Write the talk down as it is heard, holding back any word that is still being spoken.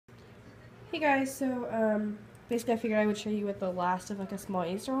Hey guys, basically I figured I would show you what the last of like a small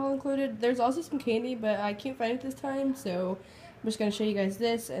Easter haul included. There's also some candy, but I can't find it this time, so I'm just gonna show you guys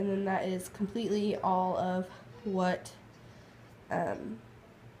this, and then that is completely all of what um,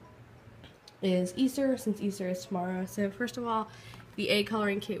 is Easter, since Easter is tomorrow. So first of all, the egg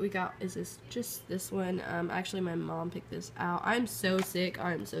coloring kit we got is just this one. Actually my mom picked this out. I'm so sick,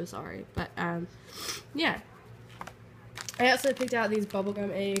 I'm so sorry, but yeah. I also picked out these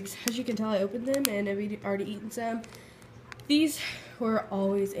bubblegum eggs. As you can tell, I opened them and I've already eaten some. These were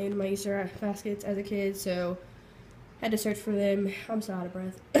always in my Easter baskets as a kid, so I had to search for them. I'm so out of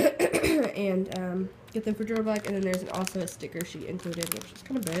breath. And get them for Durablack, and then there's also a sticker sheet included, which is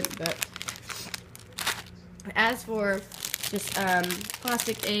kind of bent, but as for just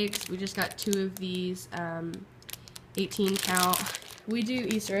plastic eggs, we just got 2 of these 18 count. We do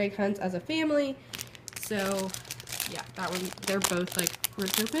Easter egg hunts as a family, so yeah, that one, they're both like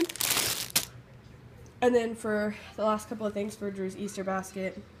words open. And then for the last couple of things for Drew's Easter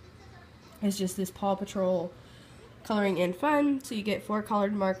basket is just this Paw Patrol coloring in fun. So you get 4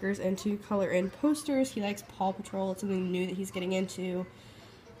 colored markers and 2 color in posters. He likes Paw Patrol. It's something new that he's getting into.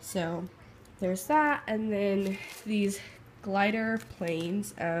 So there's that. And then these glider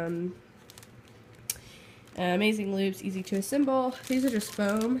planes. Amazing loops, easy to assemble. These are just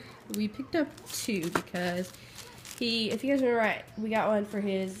foam. We picked up 2 because if you guys remember right, we got one for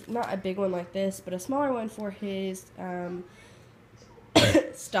his, not a big one like this, but a smaller one for his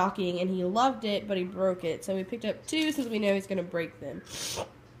stocking, and he loved it, but he broke it. So we picked up 2 since we know he's going to break them.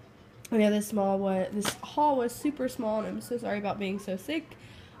 And yeah, this haul was super small, and I'm so sorry about being so sick,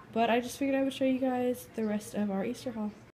 but I just figured I would show you guys the rest of our Easter haul.